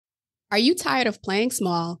Are you tired of playing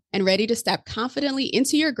small and ready to step confidently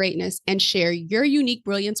into your greatness and share your unique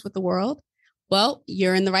brilliance with the world? Well,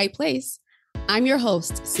 you're in the right place. I'm your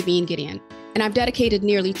host, Sabine Gideon, and I've dedicated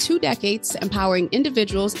nearly 2 decades to empowering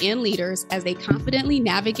individuals and leaders as they confidently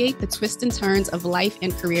navigate the twists and turns of life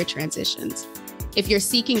and career transitions. If you're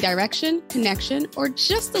seeking direction, connection, or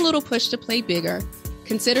just a little push to play bigger,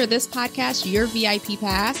 consider this podcast your VIP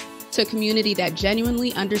pass to a community that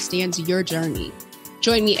genuinely understands your journey.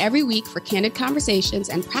 Join me every week for candid conversations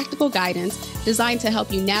and practical guidance designed to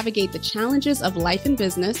help you navigate the challenges of life and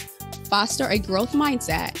business, foster a growth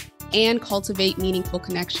mindset, and cultivate meaningful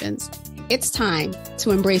connections. It's time to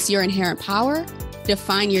embrace your inherent power,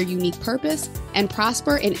 define your unique purpose, and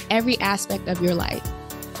prosper in every aspect of your life.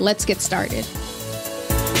 Let's get started.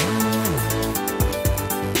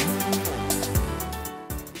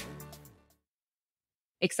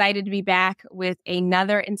 Excited to be back with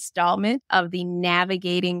another installment of the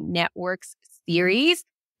Navigating Networks series.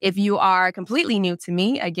 If you are completely new to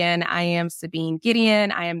me, again, I am Sabine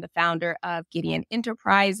Gideon. I am the founder of Gideon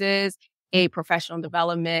Enterprises, a professional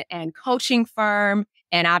development and coaching firm,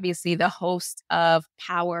 and obviously the host of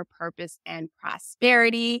Power, Purpose, and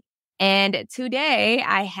Prosperity. And today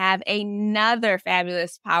I have another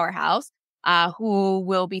fabulous powerhouse who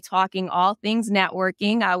will be talking all things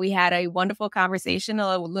networking. We had a wonderful conversation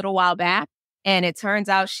a little while back, and it turns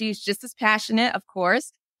out she's just as passionate, of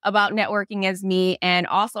course, about networking as me, and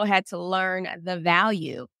also had to learn the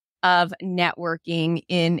value of networking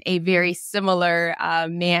in a very similar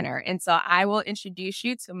manner. And so I will introduce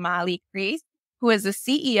you to Molly Creese, who is the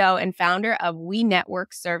CEO and founder of We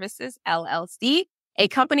Network Services LLC, a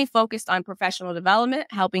company focused on professional development,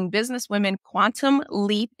 helping business women quantum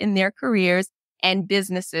leap in their careers and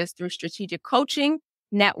businesses through strategic coaching,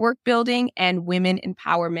 network building, and women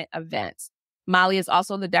empowerment events. Molly is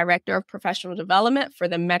also the director of professional development for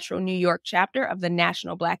the Metro New York chapter of the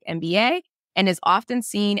National Black MBA and is often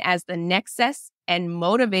seen as the nexus and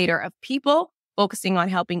motivator of people, focusing on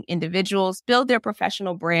helping individuals build their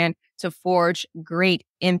professional brand to forge great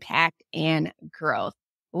impact and growth.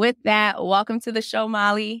 With that, welcome to the show,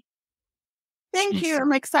 Molly. Thank you.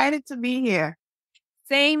 I'm excited to be here.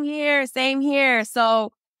 Same here, same here.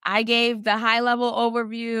 So I gave the high-level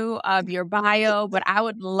overview of your bio, but I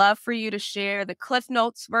would love for you to share the Cliff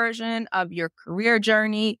Notes version of your career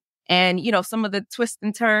journey and, some of the twists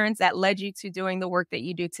and turns that led you to doing the work that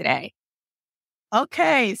you do today.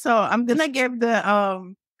 Okay, so I'm going to give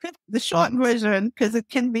the short version because it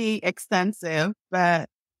can be extensive, but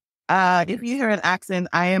if you hear an accent,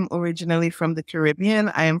 I am originally from the Caribbean.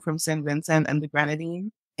 I am from St. Vincent and the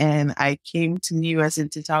Grenadines, and I came to the U.S. in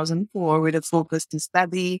 2004 with a focus to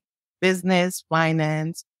study business,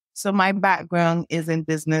 finance. So my background is in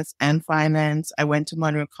business and finance. I went to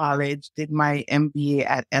Monroe College, did my MBA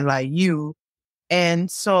at LIU. And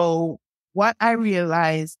so what I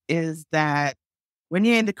realized is that when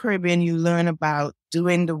you're in the Caribbean, you learn about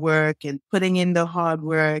doing the work and putting in the hard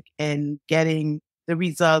work and getting the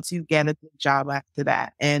results. You get a good job after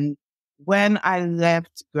that. And when I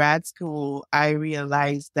left grad school, I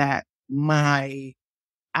realized that my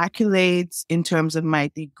accolades in terms of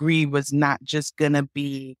my degree was not just going to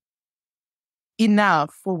be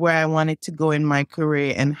enough for where I wanted to go in my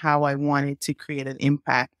career and how I wanted to create an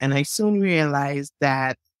impact. And I soon realized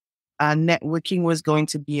that networking was going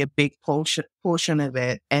to be a big portion of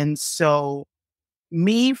it. And so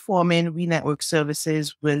me forming We Network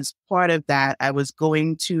Services was part of that. I was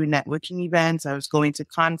going to networking events, I was going to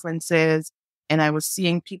conferences, and I was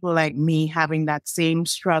seeing people like me having that same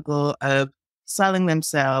struggle of selling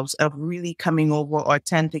themselves, of really coming over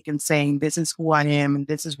authentic and saying, this is who I am, and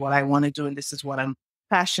this is what I want to do, and this is what I'm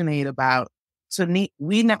passionate about. So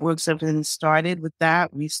We Network Services started with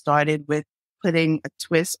that. We started with putting a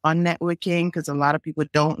twist on networking because a lot of people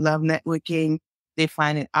don't love networking. They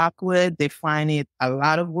find it awkward. They find it a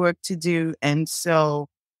lot of work to do. And so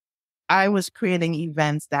I was creating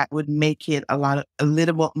events that would make it a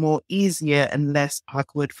little bit more easier and less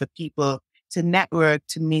awkward for people to network,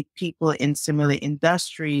 to meet people in similar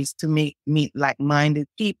industries, to meet like-minded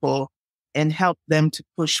people and help them to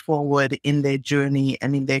push forward in their journey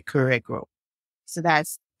and in their career growth. So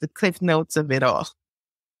that's the cliff notes of it all.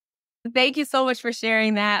 Thank you so much for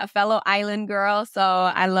sharing that, a fellow island girl. So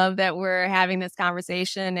I love that we're having this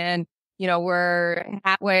conversation and, we're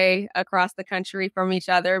halfway across the country from each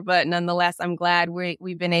other, but nonetheless, I'm glad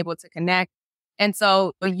we've been able to connect. And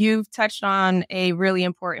so you've touched on a really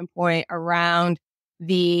important point around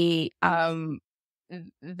the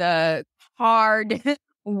hard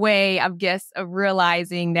way, I guess, of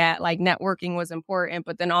realizing that like networking was important,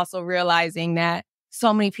 but then also realizing that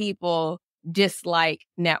so many people dislike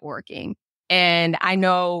networking. And I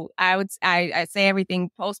know I say everything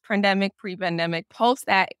post-pandemic, pre-pandemic, post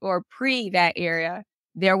that or pre that era,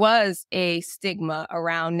 there was a stigma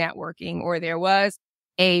around networking, or there was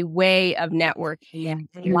a way of networking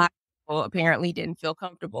and a lot of people apparently didn't feel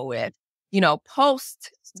comfortable with.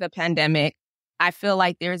 Post the pandemic, I feel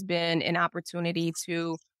like there's been an opportunity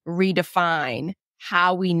to redefine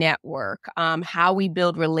how we network, how we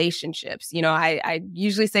build relationships. I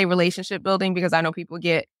usually say relationship building because I know people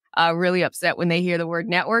get really upset when they hear the word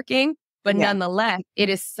networking. But nonetheless, it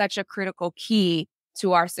is such a critical key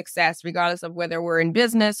to our success, regardless of whether we're in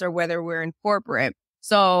business or whether we're in corporate.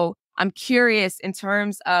 So I'm curious in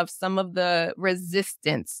terms of some of the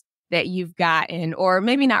resistance that you've gotten, or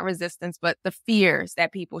maybe not resistance, but the fears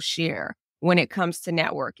that people share when it comes to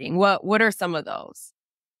networking. What are some of those?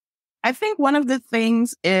 I think one of the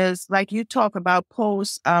things is, like you talk about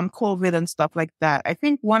post COVID and stuff like that. I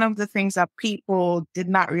think one of the things that people did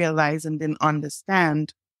not realize and didn't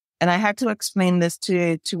understand, and I had to explain this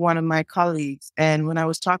to one of my colleagues. And when I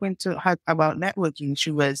was talking to her about networking, she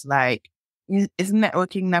was like, "Is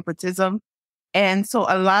networking nepotism?" And so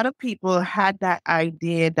a lot of people had that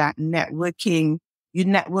idea that networking, you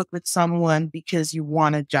network with someone because you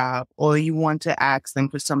want a job or you want to ask them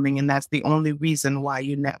for something, and that's the only reason why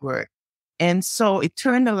you network. And so it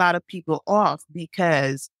turned a lot of people off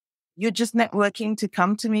because you're just networking to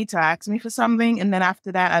come to me to ask me for something. And then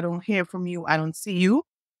after that, I don't hear from you. I don't see you.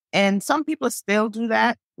 And some people still do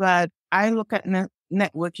that. But I look at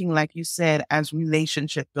networking, like you said, as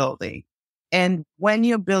relationship building. And when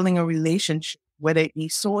you're building a relationship, whether it be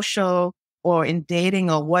social or in dating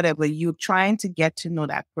or whatever, you're trying to get to know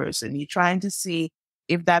that person. You're trying to see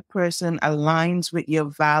if that person aligns with your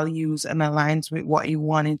values and aligns with what you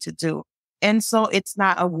wanted to do. And so it's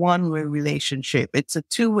not a one-way relationship. It's a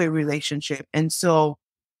two-way relationship. And so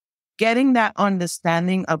getting that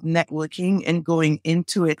understanding of networking and going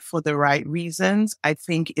into it for the right reasons, I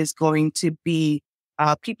think is going to be,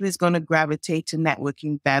 people is going to gravitate to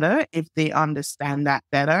networking better if they understand that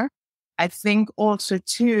better. I think also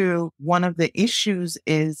too, one of the issues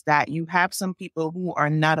is that you have some people who are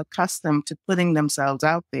not accustomed to putting themselves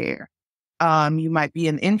out there. You might be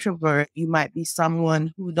an introvert. You might be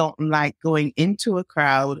someone who don't like going into a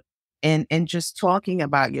crowd and just talking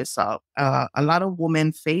about yourself. A lot of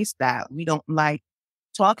women face that. We don't like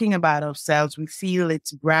talking about ourselves. We feel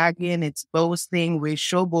it's bragging, it's boasting, we're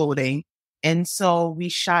showboating. And so we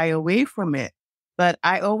shy away from it. But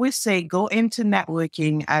I always say, go into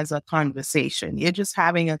networking as a conversation. You're just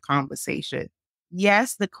having a conversation.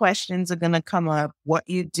 Yes, the questions are going to come up, what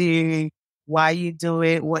you do, why you do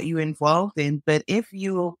it, what you're involved in. But if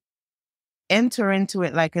you enter into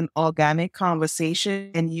it like an organic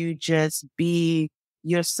conversation and you just be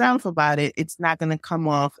yourself about it, it's not going to come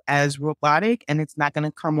off as robotic and it's not going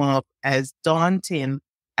to come off as daunting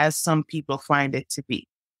as some people find it to be.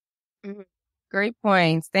 Mm-hmm. Great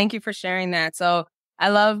points. Thank you for sharing that. So I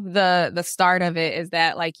love the start of it is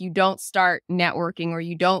that like you don't start networking or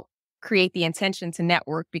you don't create the intention to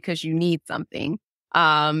network because you need something.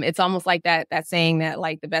 It's almost like that saying that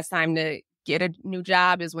like the best time to get a new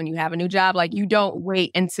job is when you have a new job. Like you don't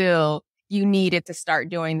wait until you need it to start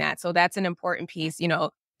doing that. So that's an important piece.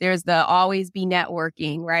 There's the always be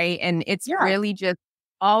networking, right? And it's really just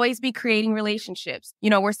always be creating relationships.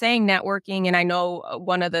 We're saying networking, and I know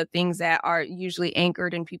one of the things that are usually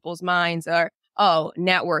anchored in people's minds are, oh,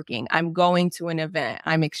 networking. I'm going to an event.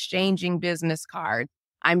 I'm exchanging business cards.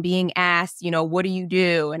 I'm being asked, what do you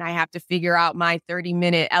do? And I have to figure out my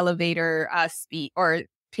 30-minute elevator speech or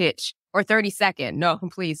pitch or 30-second. No,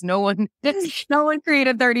 please. No one create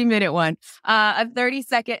a 30-minute one. A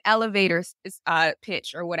 30-second elevator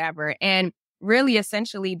pitch or whatever. And really,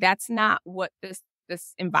 essentially, that's not what this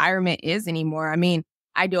environment is anymore. I mean,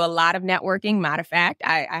 I do a lot of networking. Matter of fact,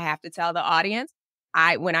 I have to tell the audience,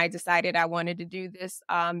 when I decided I wanted to do this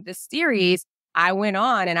series, I went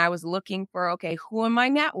on and I was looking for, okay, who in my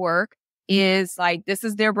network is like, this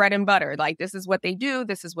is their bread and butter. Like, this is what they do.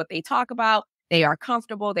 This is what they talk about. They are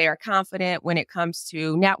comfortable. They are confident when it comes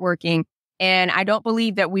to networking. And I don't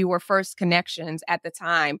believe that we were first connections at the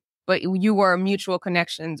time, but you were mutual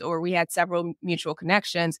connections, or we had several mutual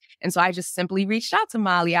connections. And so I just simply reached out to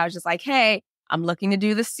Molly. I was just like, hey, I'm looking to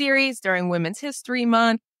do this series during Women's History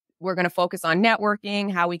Month. We're going to focus on networking,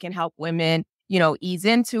 how we can help women, ease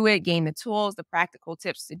into it, gain the tools, the practical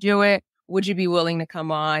tips to do it. Would you be willing to come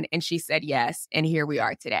on? And she said yes. And here we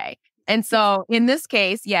are today. And so in this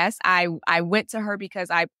case, yes, I went to her because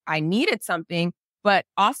I needed something, But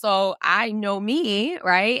also I know me,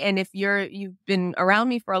 right? And if you've been around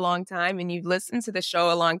me for a long time and you've listened to the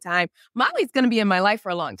show a long time, Molly's going to be in my life for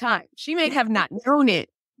a long time. She may have not known it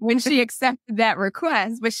when she accepted that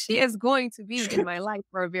request, but she is going to be in my life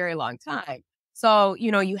for a very long time. So,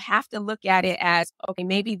 you have to look at it as, okay,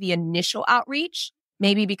 maybe the initial outreach,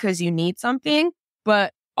 maybe because you need something,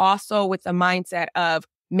 but also with the mindset of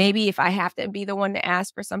maybe if I have to be the one to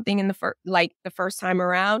ask for something in the first time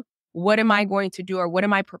around, what am I going to do, or what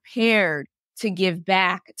am I prepared to give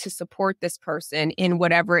back to support this person in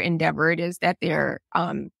whatever endeavor it is that they're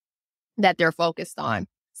focused on.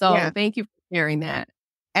 So Thank you for sharing that.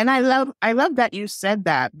 And I love that you said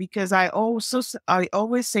that, because I always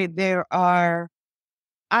say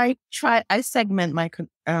I segment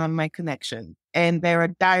my connection, and there are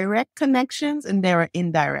direct connections and there are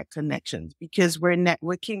indirect connections, because we're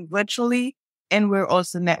networking virtually and we're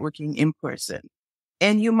also networking in person.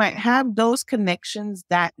 And you might have those connections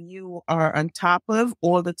that you are on top of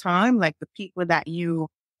all the time, like the people that you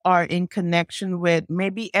are in connection with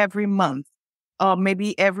maybe every month, or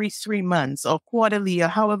maybe every 3 months, or quarterly, or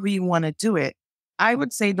however you want to do it. I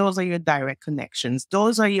would say those are your direct connections.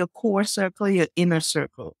 Those are your core circle, your inner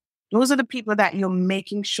circle. Those are the people that you're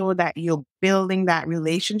making sure that you're building that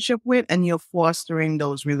relationship with, and you're fostering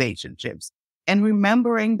those relationships. And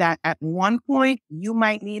remembering that at one point you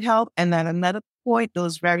might need help, and at another point,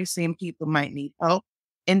 those very same people might need help.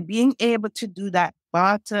 And being able to do that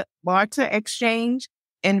barter exchange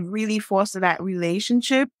and really foster that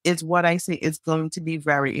relationship is what I say is going to be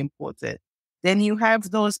very important. Then you have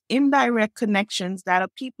those indirect connections that are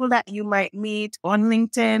people that you might meet on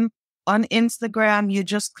LinkedIn, on Instagram. You're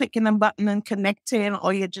just clicking a button and connecting,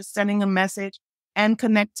 or you're just sending a message and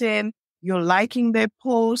connecting. You're liking their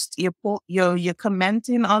post, you're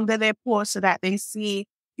commenting under their post so that they see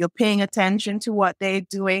you're paying attention to what they're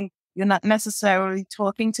doing. You're not necessarily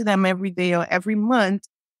talking to them every day or every month,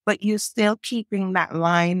 but you're still keeping that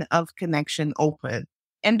line of connection open.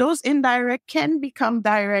 And those indirect can become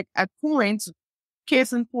direct at points.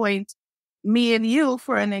 Case in point, me and you,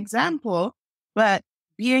 for an example, but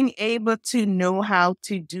being able to know how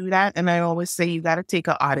to do that. And I always say, you got to take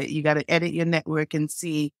an audit. You got to edit your network and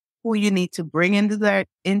see who you need to bring into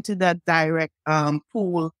that direct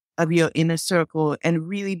pool of your inner circle, and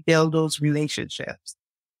really build those relationships.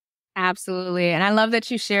 Absolutely. And I love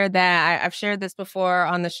that you shared that. I've shared this before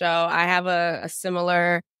on the show. I have a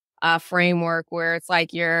similar framework where it's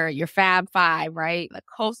like your Fab Five, right?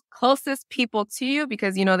 The closest people to you,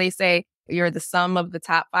 because, they say you're the sum of the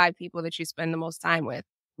top 5 people that you spend the most time with.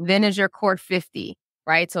 Then is your core 50,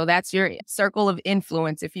 right? So that's your circle of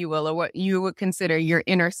influence, if you will, or what you would consider your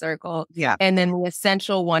inner circle. Yeah. And then the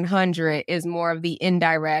essential 100 is more of the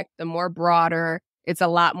indirect, the more broader. It's a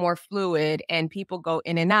lot more fluid, and people go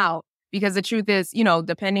in and out. Because the truth is,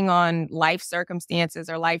 depending on life circumstances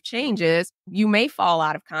or life changes, you may fall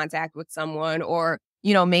out of contact with someone, or,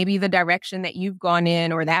 maybe the direction that you've gone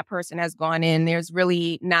in or that person has gone in, there's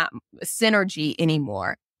really not synergy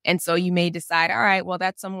anymore. And so you may decide, all right, well,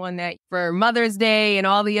 that's someone that for Mother's Day and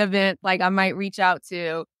all the events, like I might reach out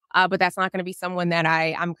to, but that's not going to be someone that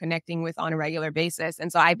I'm connecting with on a regular basis.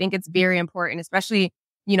 And so I think it's very important, especially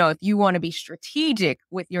if you want to be strategic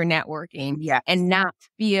with your networking, and not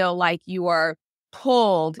feel like you are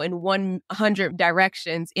pulled in 100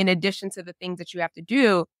 directions, in addition to the things that you have to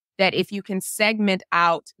do, that if you can segment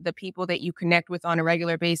out the people that you connect with on a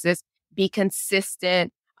regular basis, be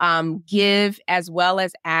consistent, give as well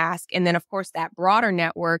as ask. And then, of course, that broader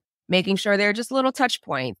network, making sure they're just little touch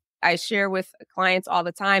points. I share with clients all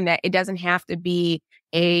the time that it doesn't have to be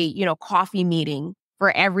a, coffee meeting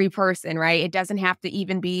for every person, right? It doesn't have to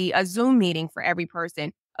even be a Zoom meeting for every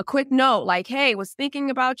person. A quick note like, hey, was thinking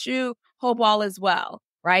about you, hope all is well,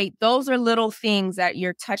 right? Those are little things that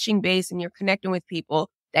you're touching base and you're connecting with people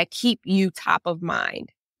that keep you top of mind.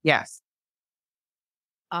 Yes.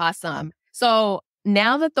 Awesome. So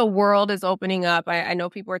now that the world is opening up, I know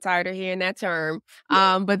people are tired of hearing that term,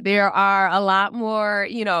 but there are a lot more,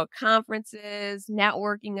 conferences,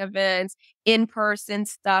 networking events, in-person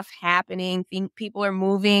stuff happening. People are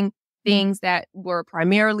moving things that were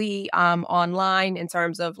primarily online in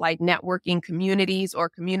terms of like networking communities or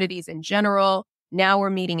communities in general. Now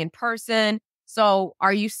we're meeting in person. So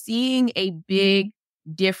are you seeing a big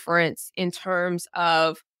difference in terms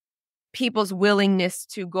of people's willingness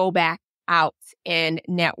to go back out and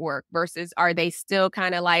network versus are they still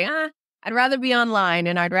kind of like, I'd rather be online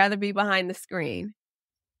and I'd rather be behind the screen?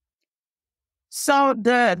 So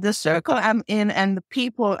the circle I'm in and the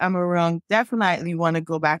people I'm around definitely want to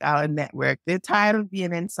go back out and network. They're tired of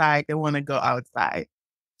being inside. They want to go outside.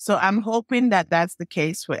 So I'm hoping that that's the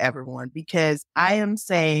case for everyone, because I am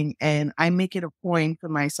saying, and I make it a point for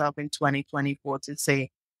myself in 2024 to say,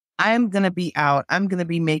 I am going to be out. I'm going to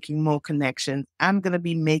be making more connections. I'm going to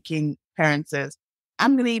be making appearances.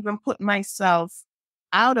 I'm going to even put myself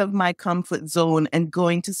out of my comfort zone and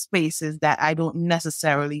going to spaces that I don't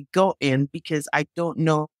necessarily go in, because I don't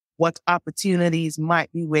know what opportunities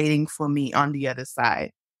might be waiting for me on the other side.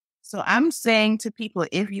 So I'm saying to people,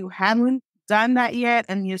 if you haven't done that yet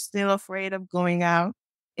and you're still afraid of going out,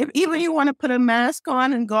 if even you want to put a mask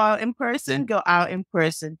on and go out in person, go out in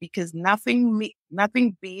person, because nothing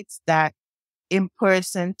beats that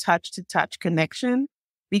in-person touch-to-touch connection.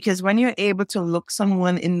 Because when you're able to look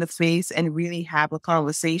someone in the face and really have a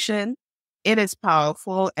conversation, it is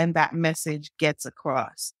powerful and that message gets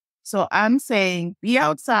across. So I'm saying be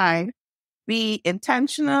outside, be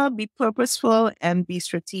intentional, be purposeful, and be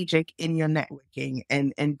strategic in your networking,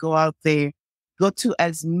 and go out there, go to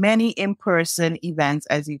as many in-person events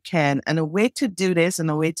as you can. And a way to do this and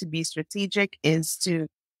a way to be strategic is to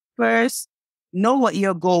first know what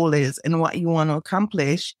your goal is and what you want to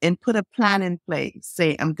accomplish, and put a plan in place.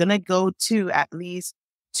 Say, I'm going to go to at least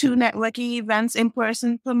 2 networking events in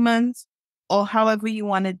person per month, or however you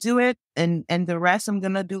want to do it. And the rest I'm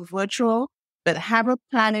going to do virtual, but have a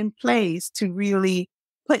plan in place to really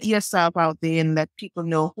put yourself out there and let people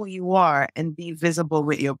know who you are and be visible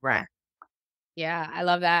with your brand. Yeah, I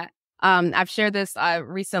love that. I've shared this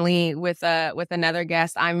recently with another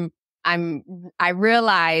guest. I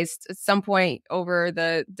realized at some point during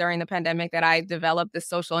the pandemic that I developed this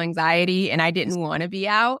social anxiety and I didn't want to be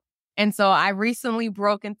out. And so I recently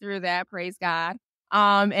broken through that, praise God.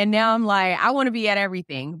 And now I'm like, I want to be at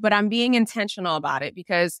everything, but I'm being intentional about it,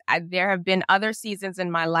 because there have been other seasons in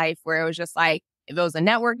my life where it was just like, if it was a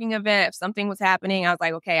networking event, if something was happening, I was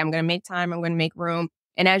like, okay, I'm going to make time. I'm going to make room.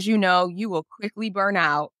 And as you know, you will quickly burn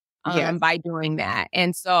out by doing that.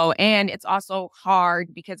 And it's also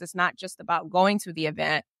hard because it's not just about going to the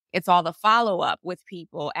event. It's all the follow-up with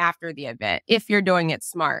people after the event, if you're doing it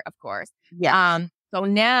smart, of course. Yeah. So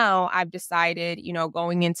now I've decided,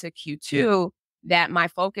 going into Q2, that my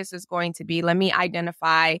focus is going to be, let me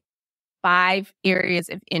identify 5 areas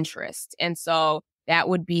of interest. And so that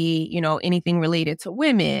would be, anything related to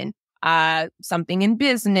women, something in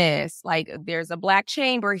business, like there's a Black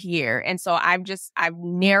chamber here. And so I've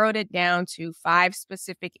narrowed it down to 5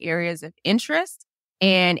 specific areas of interest,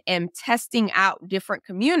 and am testing out different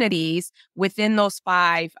communities within those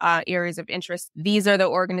 5 areas of interest. These are the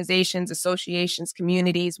organizations, associations,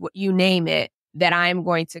 communities, what you name it, that I'm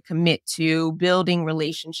going to commit to building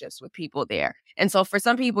relationships with people there. And so for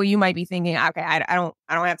some people, you might be thinking, okay, I don't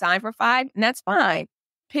have time for 5, and that's fine.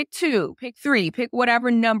 Pick 2, pick 3, pick whatever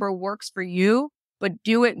number works for you, but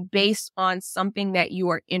do it based on something that you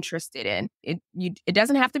are interested in. It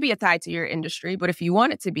doesn't have to be tied to your industry, but if you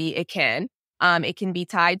want it to be, it can. It can be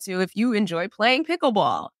tied to if you enjoy playing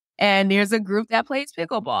pickleball and there's a group that plays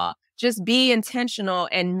pickleball. Just be intentional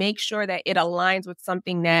and make sure that it aligns with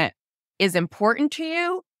something that is important to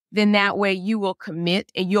you. Then that way you will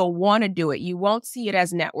commit and you'll want to do it. You won't see it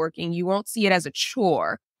as networking. You won't see it as a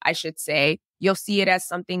chore, I should say. You'll see it as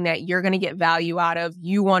something that you're going to get value out of.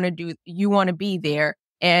 You want to be there.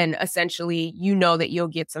 And essentially, that you'll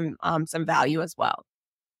get some value as well.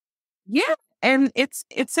 Yeah. And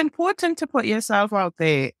it's important to put yourself out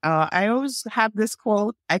there. I always have this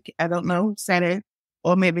quote. I don't know who said it,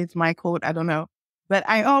 or maybe it's my quote. I don't know. But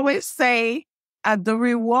I always say, the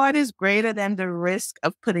reward is greater than the risk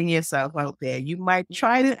of putting yourself out there. You might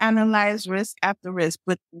try to analyze risk after risk,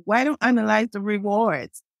 but why don't analyze the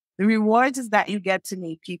rewards? The rewards is that you get to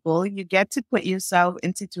meet people. You get to put yourself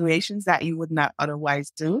in situations that you would not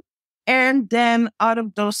otherwise do. And then out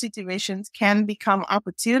of those situations can become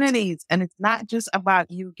opportunities. And it's not just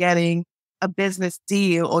about you getting a business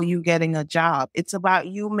deal or you getting a job. It's about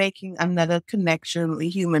you making another connection with a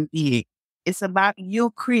human being. It's about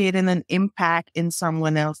you creating an impact in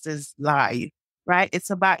someone else's life, right?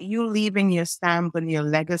 It's about you leaving your stamp and your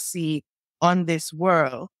legacy on this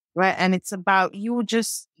world, right? And it's about you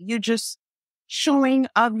just showing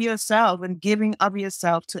of yourself and giving of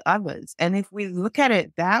yourself to others. And if we look at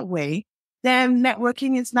it that way, then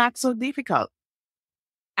networking is not so difficult.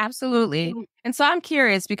 Absolutely. And so I'm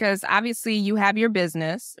curious, because obviously you have your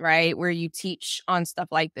business, right, where you teach on stuff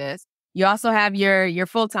like this. You also have your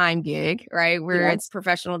full-time gig, right, where it's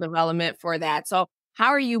professional development for that. So how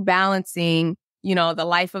are you balancing, the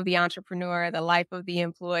life of the entrepreneur, the life of the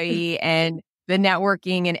employee, and the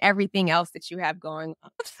networking and everything else that you have going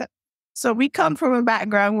on? So we come from a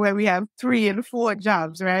background where we have 3 and 4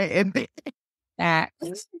 jobs, right? That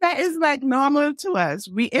That is like normal to us.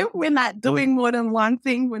 If we're not doing more than one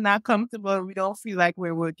thing, we're not comfortable. We don't feel like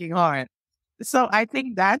we're working hard. So I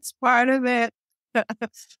think that's part of it.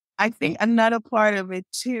 I think another part of it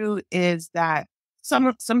too is that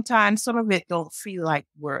sometimes some of it don't feel like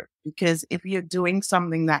work, because if you're doing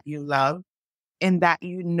something that you love and that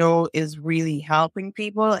you know is really helping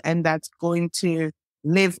people and that's going to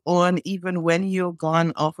live on even when you're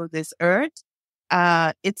gone off of this earth,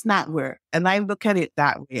 it's not work. And I look at it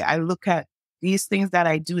that way. I look at these things that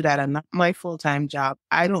I do that are not my full-time job.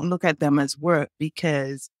 I don't look at them as work,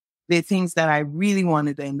 because they're things that I really want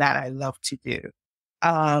to do and that I love to do.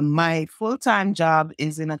 My full-time job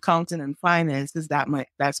is in accounting and finance.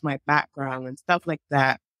 That's my background and stuff like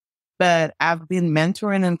that. But I've been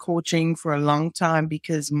mentoring and coaching for a long time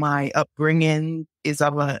because my upbringing is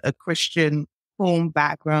of a Christian home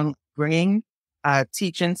background upbringing,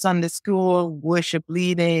 teaching Sunday school, worship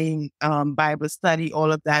leading, Bible study,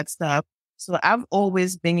 all of that stuff. So I've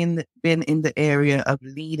always been in the area of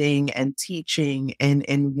leading and teaching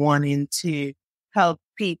and wanting to help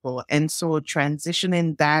people. And so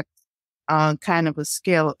transitioning that kind of a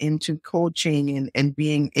skill into coaching and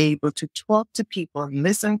being able to talk to people and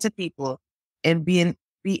listen to people and be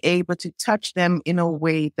able to touch them in a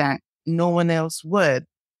way that no one else would.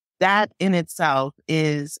 That in itself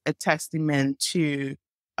is a testament to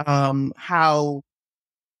how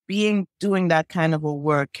doing that kind of a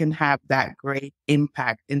work can have that great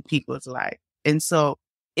impact in people's life. And so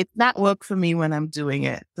it's not work for me when I'm doing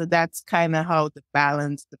it. So that's kind of how the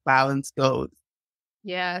balance goes.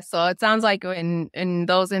 Yeah. So it sounds like in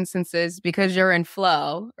those instances, because you're in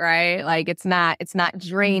flow, right? Like it's not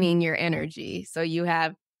draining your energy. So you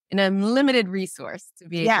have an unlimited resource to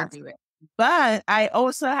be able to do it. But I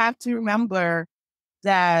also have to remember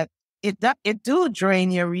that it do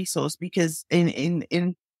drain your resource, because in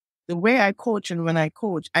the way I coach and when I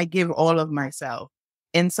coach, I give all of myself.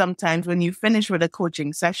 And sometimes when you finish with a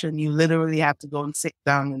coaching session, you literally have to go and sit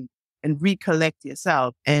down and recollect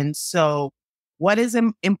yourself. And so what is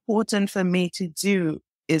important for me to do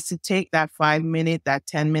is to take that 5-minute, that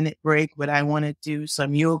 10-minute break when I want to do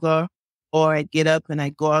some yoga, or I get up and I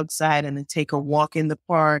go outside and I take a walk in the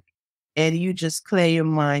park, and you just clear your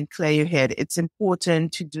mind, clear your head. It's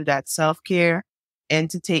important to do that self-care and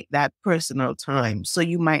to take that personal time. So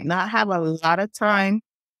you might not have a lot of time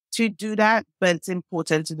to do that, but it's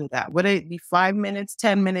important to do that. Whether it be 5 minutes,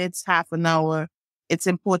 10 minutes, half an hour, it's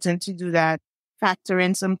important to do that. Factor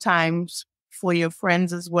in some times for your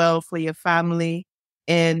friends as well, for your family,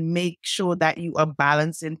 and make sure that you are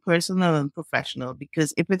balancing personal and professional.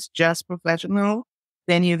 Because if it's just professional,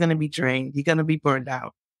 then you're going to be drained. You're going to be burned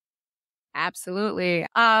out. Absolutely.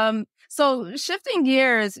 So shifting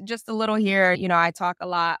gears just a little here, I talk a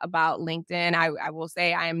lot about LinkedIn. I will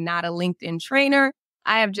say I am not a LinkedIn trainer.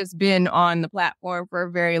 I have just been on the platform for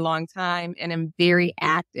a very long time and am very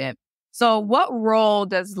active. So what role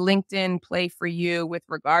does LinkedIn play for you with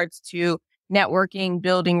regards to networking,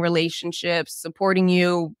 building relationships, supporting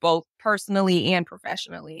you both personally and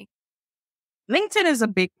professionally? LinkedIn is a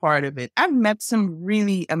big part of it. I've met some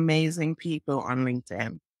really amazing people on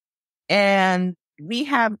LinkedIn. And we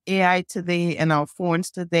have AI today in our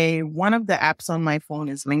phones today. One of the apps on my phone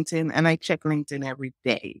is LinkedIn, and I check LinkedIn every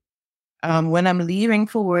day. When I'm leaving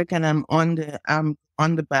for work and I'm on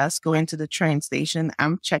the bus going to the train station,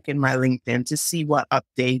 I'm checking my LinkedIn to see what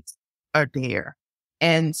updates are there.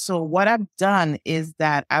 And so what I've done is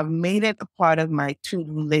that I've made it a part of my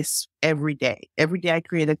to-do list every day. Every day I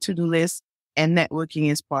create a to-do list, and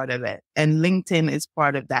networking is part of it. And LinkedIn is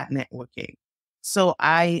part of that networking. So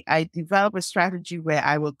I develop a strategy where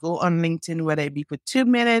I will go on LinkedIn, whether it be for 2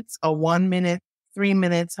 minutes or 1 minute, 3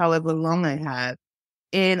 minutes, however long I have.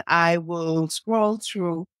 And I will scroll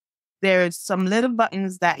through. There's some little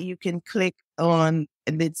buttons that you can click on,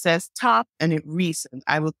 and it says top and it recent.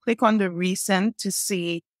 I will click on the recent to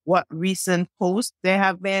see what recent posts there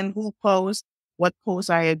have been, who posts, what posts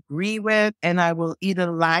I agree with, and I will either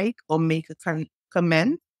like or make a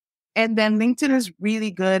comment. And then LinkedIn is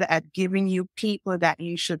really good at giving you people that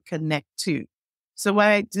you should connect to. So what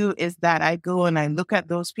I do is that I go and I look at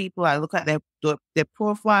those people. I look at their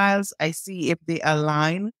profiles. I see if they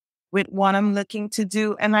align with what I'm looking to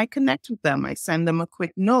do, and I connect with them. I send them a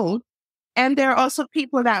quick note. And there are also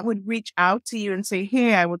people that would reach out to you and say,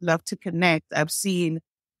 hey, I would love to connect. I've seen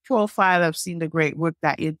profile. I've seen the great work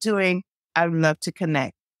that you're doing. I would love to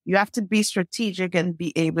connect. You have to be strategic and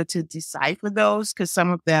be able to decipher those, because some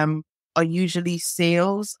of them are usually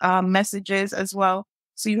sales messages as well.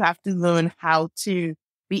 So you have to learn how to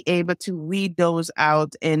be able to read those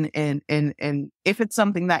out. And if it's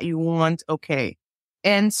something that you want, okay,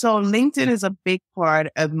 And so LinkedIn is a big part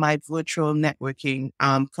of my virtual networking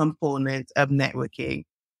component of networking.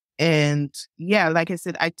 And yeah, like I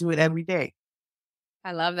said, I do it every day.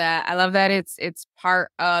 I love that. I love that it's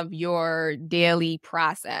part of your daily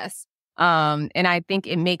process. And I think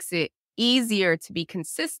it makes it easier to be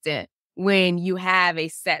consistent when you have a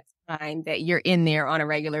set time that you're in there on a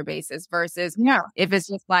regular basis versus Yeah. if it's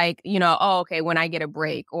just like, oh, okay, when I get a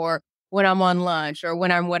break or when I'm on lunch or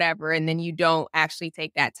when I'm whatever, and then you don't actually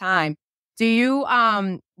take that time. Do you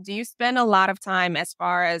spend a lot of time as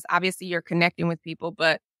far as obviously you're connecting with people,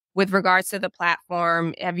 but with regards to the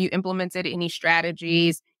platform, have you implemented any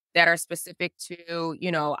strategies that are specific to,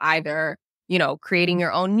 either, creating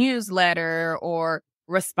your own newsletter or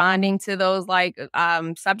responding to those like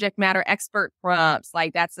subject matter expert prompts?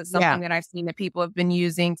 Like that's Yeah. something that I've seen that people have been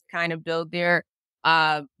using to kind of build their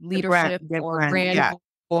leadership The or brand. brand Yeah.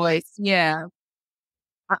 voice. Yeah.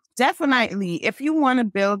 Definitely. If you want to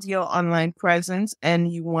build your online presence and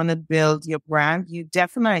you want to build your brand, you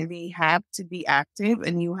definitely have to be active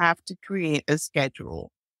and you have to create a schedule.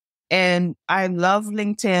 And I love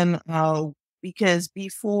LinkedIn because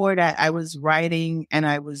before that, I was writing and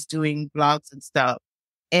I was doing blogs and stuff.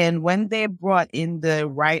 And when they brought in the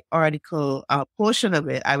write article portion of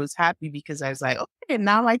it, I was happy because I was like, okay,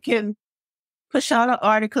 now I can push out an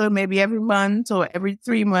article maybe every month or every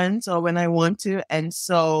 3 months or when I want to. And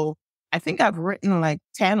so I think I've written like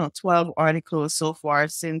 10 or 12 articles so far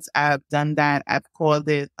since I've done that. I've called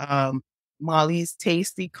it Molly's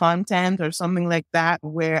Tasty Content or something like that,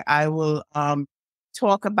 where I will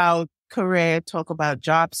talk about career, talk about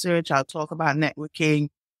job search, I'll talk about networking.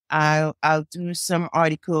 I'll do some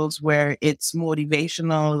articles where it's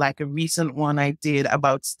motivational, like a recent one I did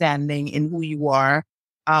about standing in who you are,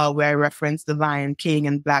 where I referenced the Lion King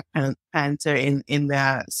and Black Panther in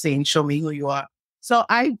the saying, "Show me who you are." So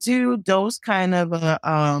I do those kind of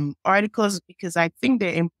articles because I think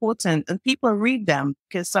they're important and people read them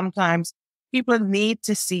because sometimes people need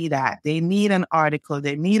to see that. They need an article.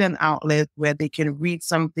 They need an outlet where they can read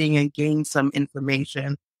something and gain some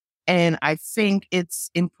information. And I think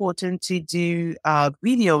it's important to do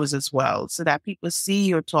videos as well so that people see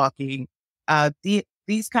you're talking.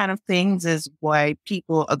 These kind of things is why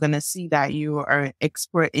people are going to see that you are an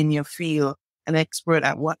expert in your field, an expert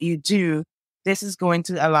at what you do. This is going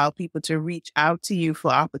to allow people to reach out to you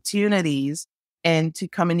for opportunities and to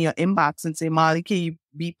come in your inbox and say, Molly, can you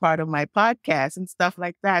be part of my podcast and stuff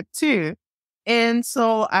like that too. And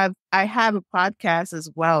so I have a podcast as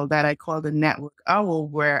well that I call the Network Owl,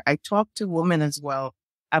 where I talk to women as well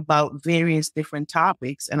about various different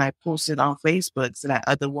topics. And I post it on Facebook so that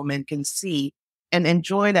other women can see and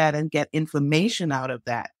enjoy that and get information out of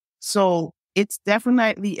that. So it's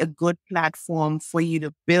definitely a good platform for you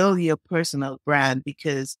to build your personal brand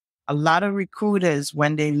because a lot of recruiters,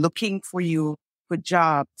 when they're looking for you for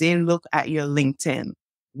job, they look at your LinkedIn.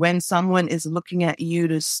 When someone is looking at you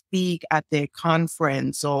to speak at their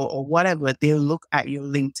conference or whatever, they look at your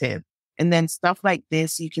LinkedIn. And then stuff like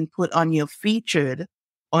this, you can put on your featured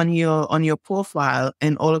on your profile,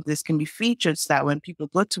 and all of this can be featured so that when people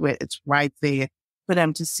go to it, it's right there for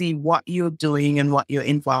them to see what you're doing and what you're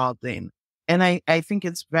involved in. And I think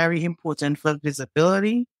it's very important for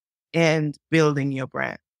visibility and building your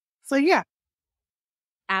brand. So yeah.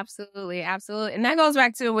 Absolutely. Absolutely. And that goes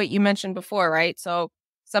back to what you mentioned before, right? So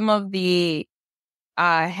some of the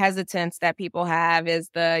hesitance that people have is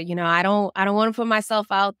I don't want to put myself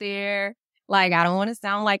out there. Like, I don't want to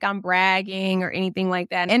sound like I'm bragging or anything like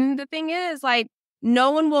that. And the thing is, like,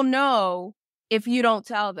 no one will know if you don't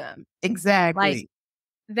tell them. Exactly. Like,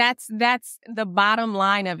 that's the bottom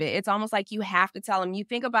line of it. It's almost like you have to tell them. You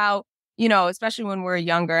think about, especially when we're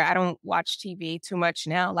younger, I don't watch TV too much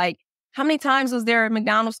now. Like, how many times was there a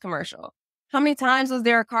McDonald's commercial? How many times was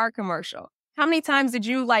there a car commercial? How many times did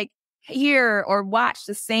you hear or watch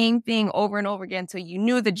the same thing over and over again until you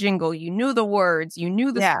knew the jingle, you knew the words, you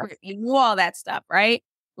knew the script, you knew all that stuff, right?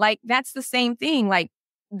 Like, that's the same thing. Like,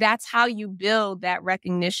 that's how you build that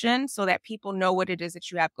recognition so that people know what it is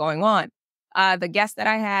that you have going on. The guest that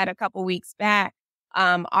I had a couple weeks back,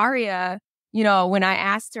 Aria, when I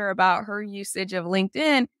asked her about her usage of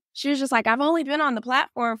LinkedIn, she was just like, I've only been on the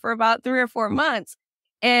platform for about 3 or 4 months.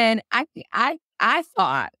 And I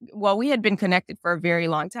thought, well, we had been connected for a very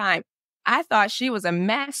long time. I thought she was a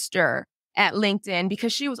master at LinkedIn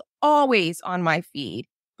because she was always on my feed.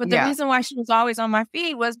 But the reason why she was always on my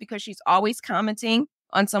feed was because she's always commenting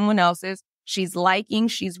on someone else's. She's liking,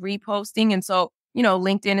 she's reposting. And so,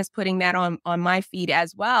 LinkedIn is putting that on my feed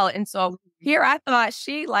as well. And so here I thought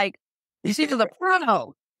she was a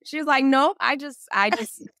pro. She was like, nope, I just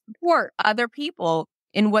support other people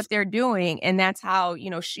in what they're doing. And that's how,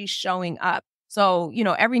 she's showing up. So,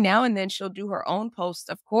 every now and then she'll do her own posts,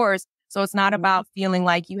 of course. So it's not about feeling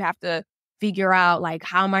like you have to figure out like,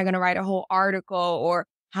 how am I going to write a whole article, or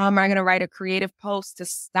how am I going to write a creative post to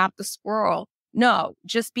stop the squirrel? No,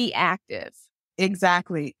 just be active.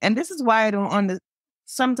 Exactly. And this is why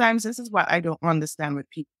sometimes this is what I don't understand with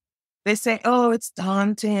people. They say, oh, it's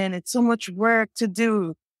daunting. It's so much work to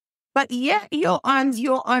do. But yet you're on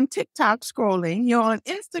TikTok scrolling, you're on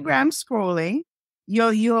Instagram scrolling,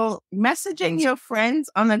 you're messaging your friends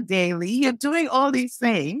on a daily, you're doing all these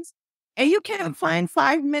things, and you can't find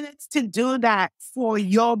 5 minutes to do that for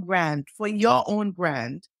your brand, for your own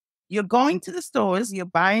brand. You're going to the stores, you're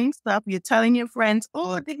buying stuff, you're telling your friends,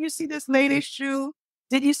 oh, did you see this latest shoe?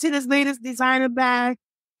 Did you see this latest designer bag?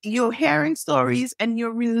 You're hearing stories and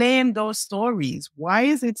you're relaying those stories. Why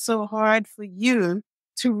is it so hard for you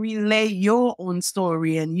to relay your own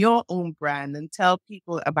story and your own brand and tell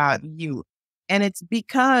people about you? And it's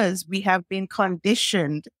because we have been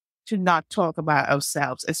conditioned to not talk about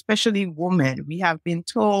ourselves, especially women. We have been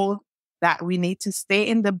told that we need to stay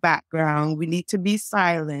in the background. We need to be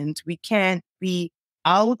silent. We can't be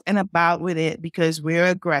out and about with it because we're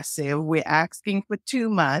aggressive. We're asking for too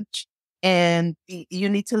much. And you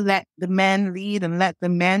need to let the man lead and let the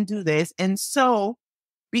man do this. And so,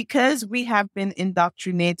 because we have been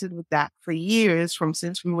indoctrinated with that for years,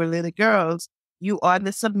 since we were little girls, you are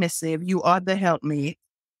the submissive, you are the helpmate.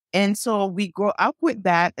 And so we grow up with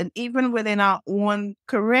that. And even within our own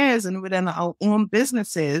careers and within our own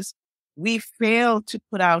businesses, we fail to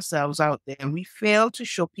put ourselves out there. We fail to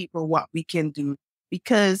show people what we can do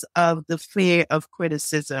because of the fear of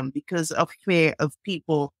criticism, because of fear of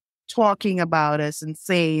people talking about us and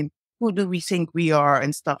saying, who do we think we are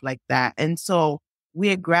and stuff like that. And so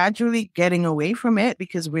we're gradually getting away from it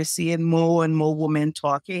because we're seeing more and more women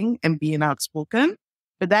talking and being outspoken.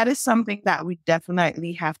 But that is something that we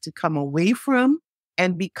definitely have to come away from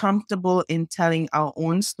and be comfortable in telling our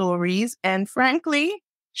own stories and, frankly,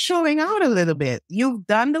 showing out a little bit. You've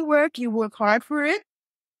done the work, you work hard for it,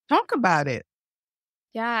 talk about it.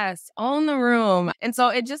 Yes, own the room. And so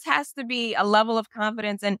it just has to be a level of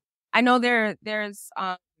confidence. And I know there's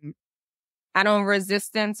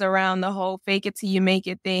resistance around the whole fake it till you make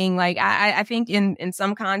it thing. Like I think in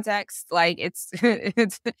some contexts, like it's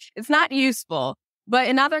it's not useful. But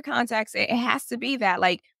in other contexts, it has to be that.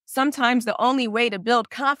 Like sometimes the only way to build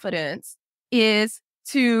confidence is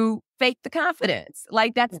to fake the confidence.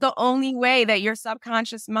 Like that's the only way that your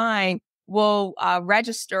subconscious mind will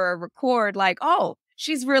register or record like, oh,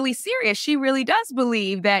 she's really serious. She really does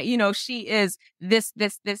believe that, she is this,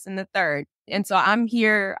 and the third. And so I'm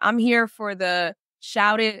here for the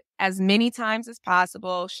shout it as many times as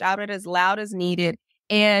possible, shout it as loud as needed,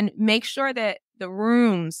 and make sure that the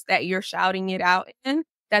rooms that you're shouting it out in,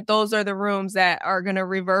 that those are the rooms that are going to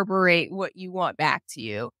reverberate what you want back to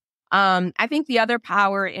you. I think the other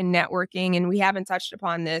power in networking, and we haven't touched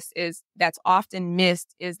upon this, is that's often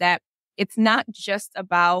missed, is that it's not just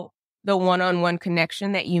about the one-on-one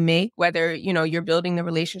connection that you make, whether, you're building the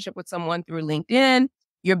relationship with someone through LinkedIn,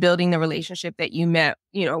 you're building the relationship that you met,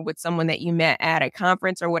 with someone that you met at a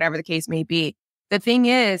conference or whatever the case may be. The thing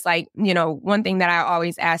is, like, one thing that I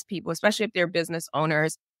always ask people, especially if they're business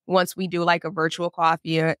owners, once we do like a virtual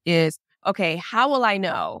coffee is, okay, how will I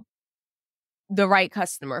know the right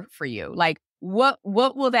customer for you? Like, what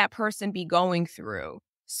will that person be going through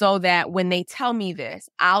so that when they tell me this,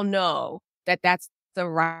 I'll know that that's the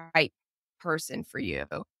right person for you.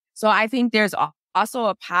 So I think there's also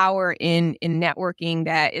a power in networking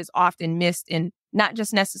that is often missed in not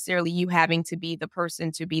just necessarily you having to be the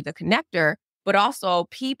person to be the connector, but also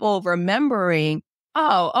people remembering,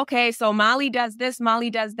 oh, okay, so Molly does this, Molly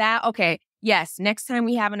does that. Okay, yes, next time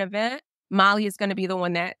we have an event, Molly is going to be the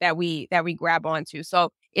one that we grab onto.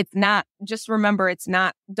 So it's not, just remember, it's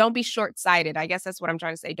not, don't be short-sighted. I guess that's what I'm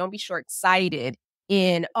trying to say. Don't be short-sighted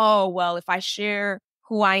in, oh, well, if I share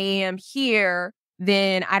who I am here,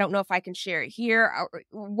 then I don't know if I can share it here or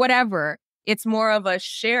whatever. It's more of a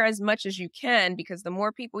share as much as you can, because the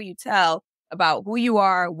more people you tell about who you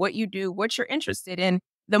are, what you do, what you're interested in,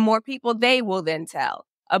 the more people they will then tell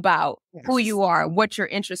about who you are, what you're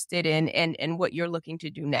interested in, and what you're looking to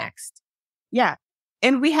do next. Yeah.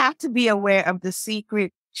 And we have to be aware of the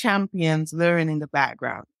secret champions learning in the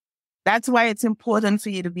background. That's why it's important for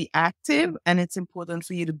you to be active, and it's important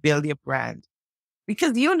for you to build your brand.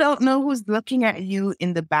 Because you don't know who's looking at you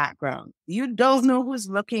in the background. You don't know who's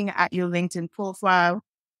looking at your LinkedIn profile.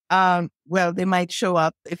 Well, they might show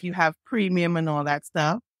up if you have premium and all that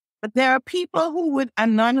stuff. But there are people who would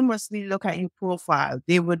anonymously look at your profile.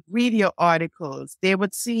 They would read your articles. They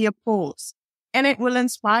would see your posts. and it will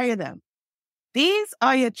inspire them. These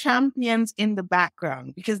are your champions in the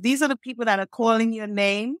background, because these are the people that are calling your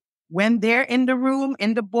name when they're in the room,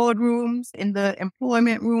 in the boardrooms, in the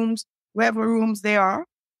employment rooms, wherever rooms they are.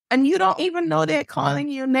 And you don't even know they're calling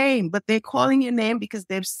your name, but they're calling your name because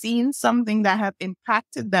they've seen something that have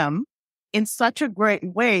impacted them in such a great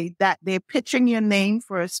way that they're pitching your name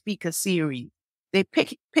for a speaker series. They're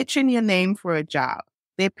pitching your name for a job.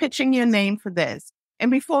 They're pitching your name for this.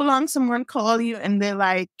 And before long, someone call you and they're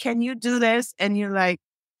like, can you do this? And you're like,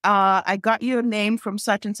 I got your name from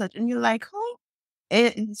such and such. And you're like, oh,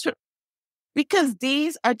 because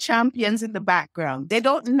these are champions in the background. They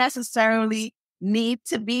don't necessarily need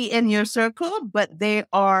to be in your circle, but they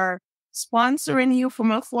are sponsoring you from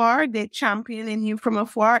afar. They're championing you from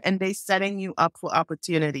afar, and they're setting you up for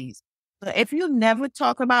opportunities. So if you never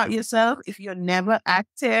talk about yourself, if you're never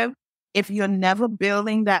active, if you're never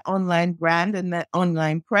building that online brand and that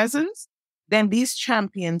online presence, then these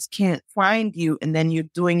champions can't find you, and then you're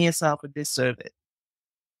doing yourself a disservice.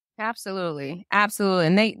 Absolutely. Absolutely.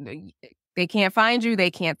 And they can't find you.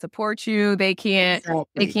 They can't support you. They can't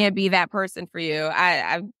be that person for you.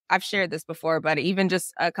 I've shared this before, but even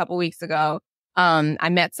just a couple weeks ago, I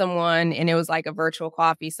met someone and it was like a virtual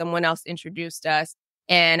coffee. Someone else introduced us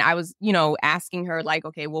and I was, asking her like,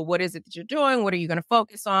 okay, well, what is it that you're doing? What are you going to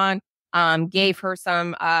focus on? Gave her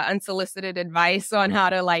some unsolicited advice on how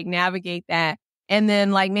to like navigate that. And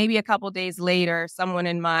then like maybe a couple days later, someone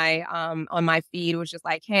in my on my feed was just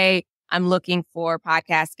like, hey, I'm looking for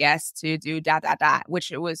podcast guests to do ...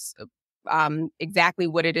 which it was exactly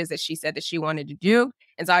what it is that she said that she wanted to do.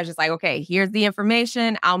 And so I was just like, okay, here's the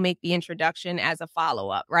information. I'll make the introduction as a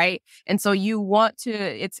follow-up, right? And so you want to,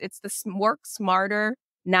 it's the work smarter,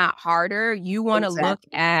 not harder. You want to look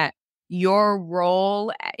at your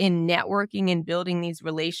role in networking and building these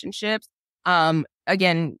relationships.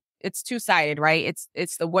 Again, it's two-sided, right?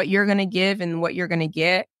 It's the what you're going to give and what you're going to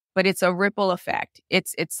get. But it's a ripple effect.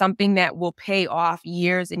 It's something that will pay off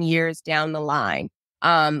years and years down the line.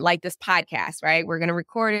 Like this podcast, right? We're going to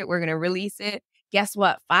record it. We're going to release it. Guess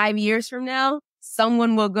what? 5 years from now,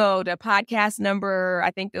 someone will go to podcast number,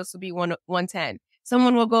 I think this will be 110.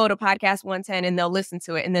 Someone will go to podcast 110 and they'll listen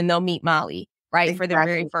to it and then they'll meet Molly, right? Exactly. For the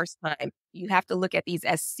very first time. You have to look at these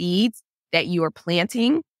as seeds that you are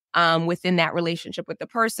planting within that relationship with the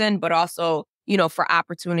person, but also, for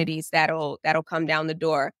opportunities that'll come down the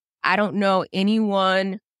door. I don't know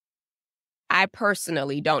anyone. I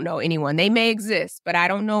personally don't know anyone. They may exist, but I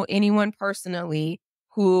don't know anyone personally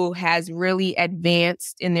who has really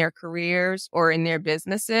advanced in their careers or in their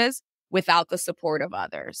businesses without the support of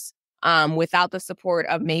others, without the support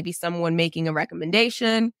of maybe someone making a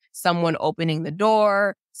recommendation, someone opening the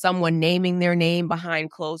door, someone naming their name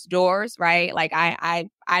behind closed doors, right? Like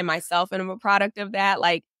I myself am a product of that.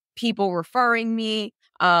 Like people referring me.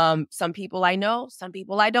 Some people I know, some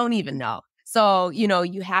people I don't even know. So,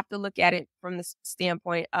 you have to look at it from the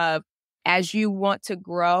standpoint of as you want to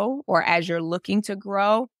grow or as you're looking to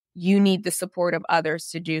grow, you need the support of others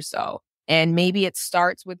to do so. And maybe it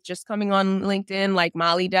starts with just coming on LinkedIn like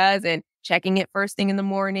Molly does and checking it first thing in the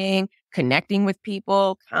morning, connecting with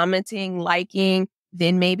people, commenting, liking.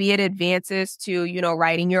 Then maybe it advances to,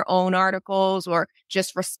 writing your own articles or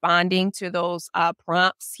just responding to those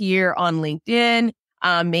prompts here on LinkedIn.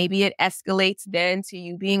 Maybe it escalates then to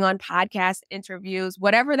you being on podcast interviews,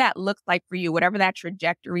 whatever that looks like for you, whatever that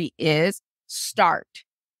trajectory is, start.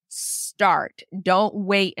 Don't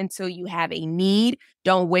wait until you have a need.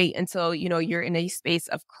 Don't wait until, you're in a space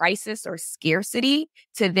of crisis or scarcity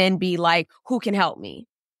to then be like, who can help me?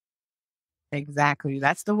 Exactly.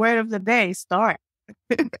 That's the word of the day. Start.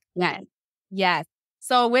 Yes.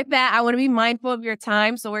 So with that, I want to be mindful of your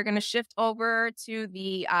time. So we're going to shift over to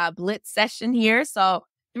the Blitz session here. So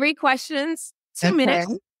 3 questions, 2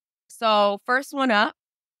 minutes. So first one up,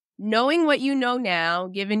 knowing what you know now,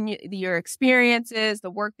 given your experiences, the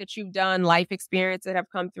work that you've done, life experience that have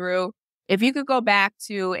come through, if you could go back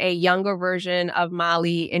to a younger version of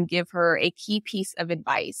Molly and give her a key piece of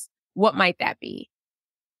advice, what might that be?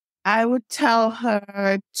 I would tell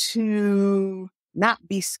her to not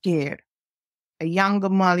be scared. A younger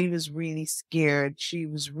Molly was really scared. She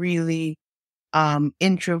was really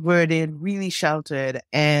introverted, really sheltered,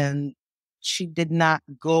 and she did not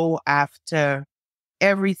go after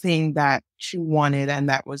everything that she wanted and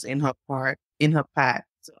that was in her path.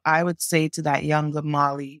 So I would say to that younger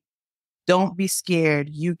Molly, don't be scared.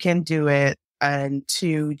 You can do it, and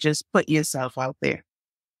to just put yourself out there.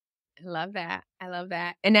 I love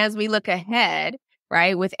that. And as we look ahead,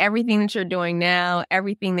 right, with everything that you're doing now,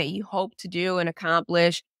 everything that you hope to do and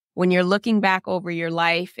accomplish, when you're looking back over your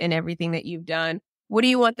life and everything that you've done, What do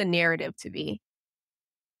you want the narrative to be?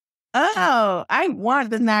 Oh, I want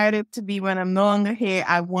the narrative to be when I'm no longer here.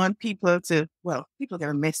 I want people to, well, people are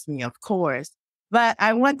going to miss me, of course, but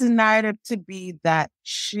I want the narrative to be that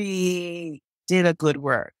she did a good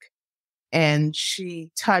work and she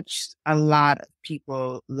touched a lot of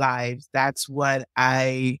people's lives. That's what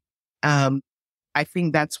I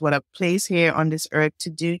think that's what I place here on this earth to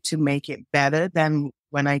do, to make it better than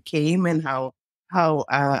when I came and how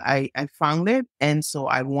I found it. And so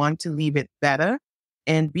I want to leave it better.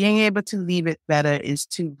 And being able to leave it better is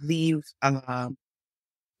to leave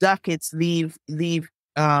ducats, leave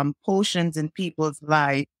portions in people's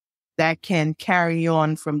life that can carry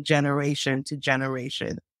on from generation to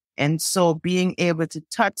generation. And so being able to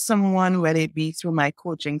touch someone, whether it be through my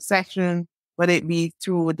coaching session, whether it be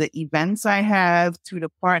through the events I have, through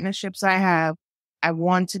the partnerships I have, I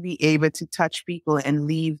want to be able to touch people and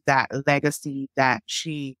leave that legacy that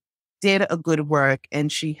she did a good work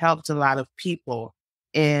and she helped a lot of people.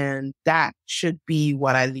 And that should be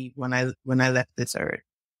what I leave when I left this earth.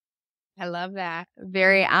 I love that.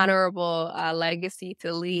 Very honorable legacy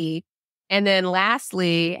to leave. And then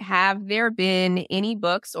lastly, have there been any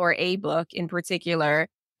books or a book in particular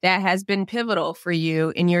that has been pivotal for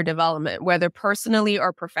you in your development, whether personally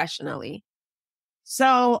or professionally?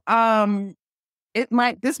 So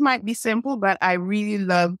this might be simple, but I really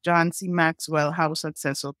love John C. Maxwell, How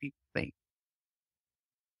Successful People Think.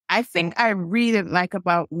 I think I read it like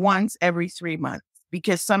about once every 3 months,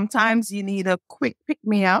 because sometimes you need a quick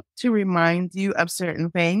pick-me-up to remind you of certain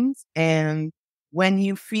things. And when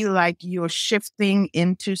you feel like you're shifting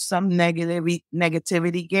into some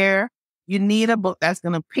negativity gear, you need a book that's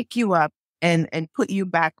going to pick you up and put you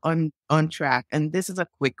back on track. And this is a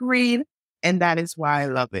quick read, and that is why I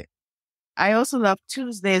love it. I also love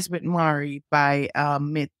Tuesdays with Maury by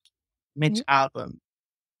Mitch Albom.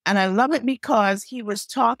 And I love it because he was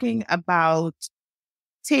talking about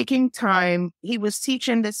taking time. He was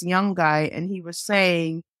teaching this young guy, and he was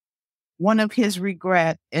saying one of his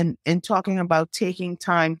regret in talking about taking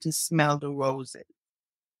time to smell the roses.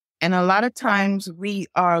 And a lot of times we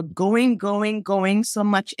are going so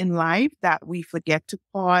much in life that we forget to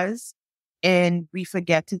pause and we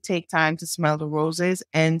forget to take time to smell the roses.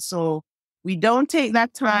 And so we don't take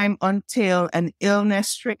that time until an illness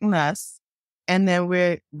stricken us. And then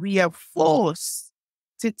we are forced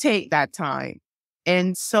to take that time.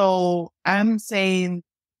 And so I'm saying,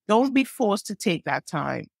 don't be forced to take that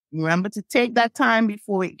time. Remember to take that time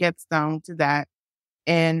before it gets down to that,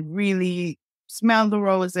 and really smell the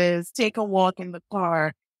roses, take a walk in the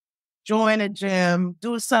park, join a gym,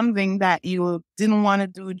 do something that you didn't want to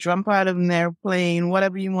do, jump out of an airplane,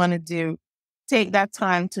 whatever you want to do. Take that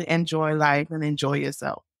time to enjoy life and enjoy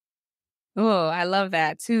yourself. Oh, I love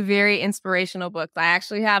that. Two very inspirational books. I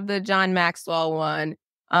actually have the John Maxwell one.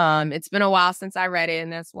 It's been a while since I read it,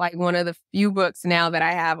 and that's like one of the few books now that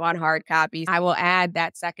I have on hard copy. I will add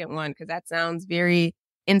that second one because that sounds very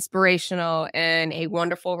inspirational and a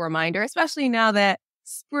wonderful reminder, especially now that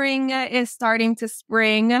spring is starting to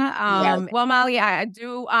spring. Yes. Well, Molly, I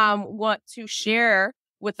do want to share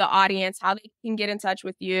with the audience how they can get in touch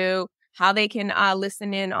with you, how they can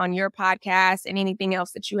listen in on your podcast, and anything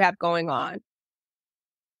else that you have going on.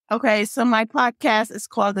 Okay, so my podcast is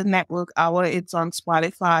called The Network Hour. It's on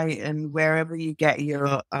Spotify and wherever you get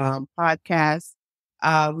your podcasts.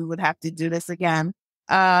 We would have to do this again.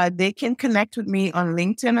 They can connect with me on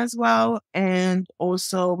LinkedIn as well. And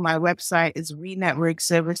also my website is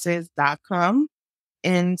WeNetworkServices.com.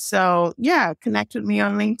 And so, yeah, connect with me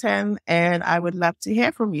on LinkedIn, and I would love to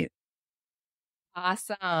hear from you.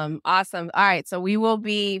 Awesome. Awesome. All right. So we will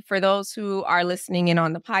be, for those who are listening in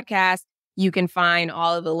on the podcast, you can find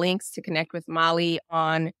all of the links to connect with Molly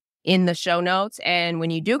in the show notes. And when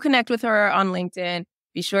you do connect with her on LinkedIn,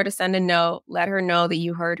 be sure to send a note. Let her know that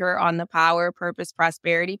you heard her on the Power, Purpose,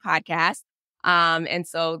 Prosperity podcast. And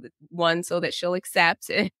so one, so that she'll accept.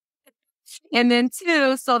 And then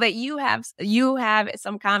two, so that you have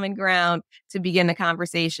some common ground to begin a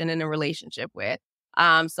conversation and a relationship with.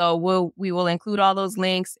 So we will include all those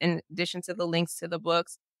links in addition to the links to the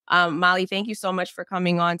books. Molly, thank you so much for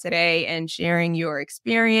coming on today and sharing your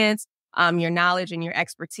experience, your knowledge and your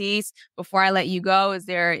expertise. Before I let you go, is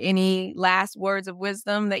there any last words of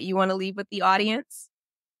wisdom that you want to leave with the audience?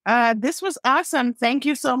 This was awesome. Thank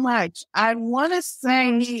you so much. I want to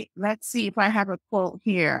say, let's see if I have a quote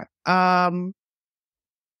here.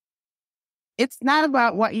 It's not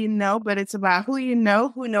about what you know, but it's about who you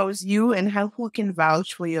know, who knows you, and who can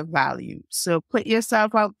vouch for your value. So put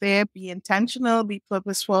yourself out there, be intentional, be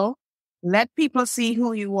purposeful, let people see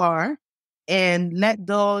who you are, and let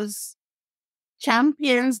those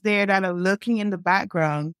champions there that are looking in the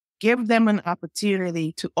background, give them an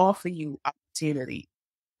opportunity to offer you opportunity.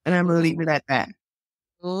 And I'm going to leave it at that.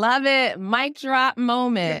 Love it. Mic drop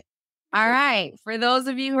moment. All right. For those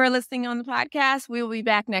of you who are listening on the podcast, we will be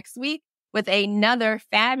back next week with another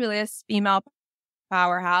fabulous female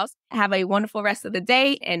powerhouse. Have a wonderful rest of the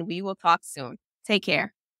day, and we will talk soon. Take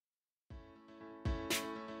care.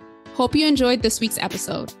 Hope you enjoyed this week's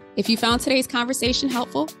episode. If you found today's conversation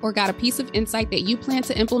helpful or got a piece of insight that you plan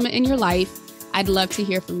to implement in your life, I'd love to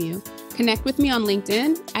hear from you. Connect with me on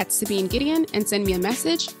LinkedIn at Sabine Gideon and send me a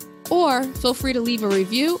message, or feel free to leave a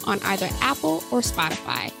review on either Apple or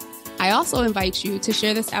Spotify. I also invite you to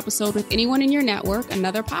share this episode with anyone in your network,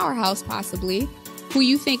 another powerhouse possibly, who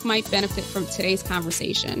you think might benefit from today's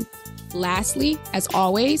conversation. Lastly, as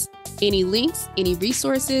always, any links, any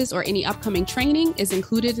resources, or any upcoming training is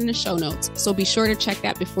included in the show notes, so be sure to check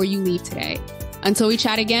that before you leave today. Until we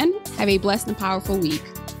chat again, have a blessed and powerful week.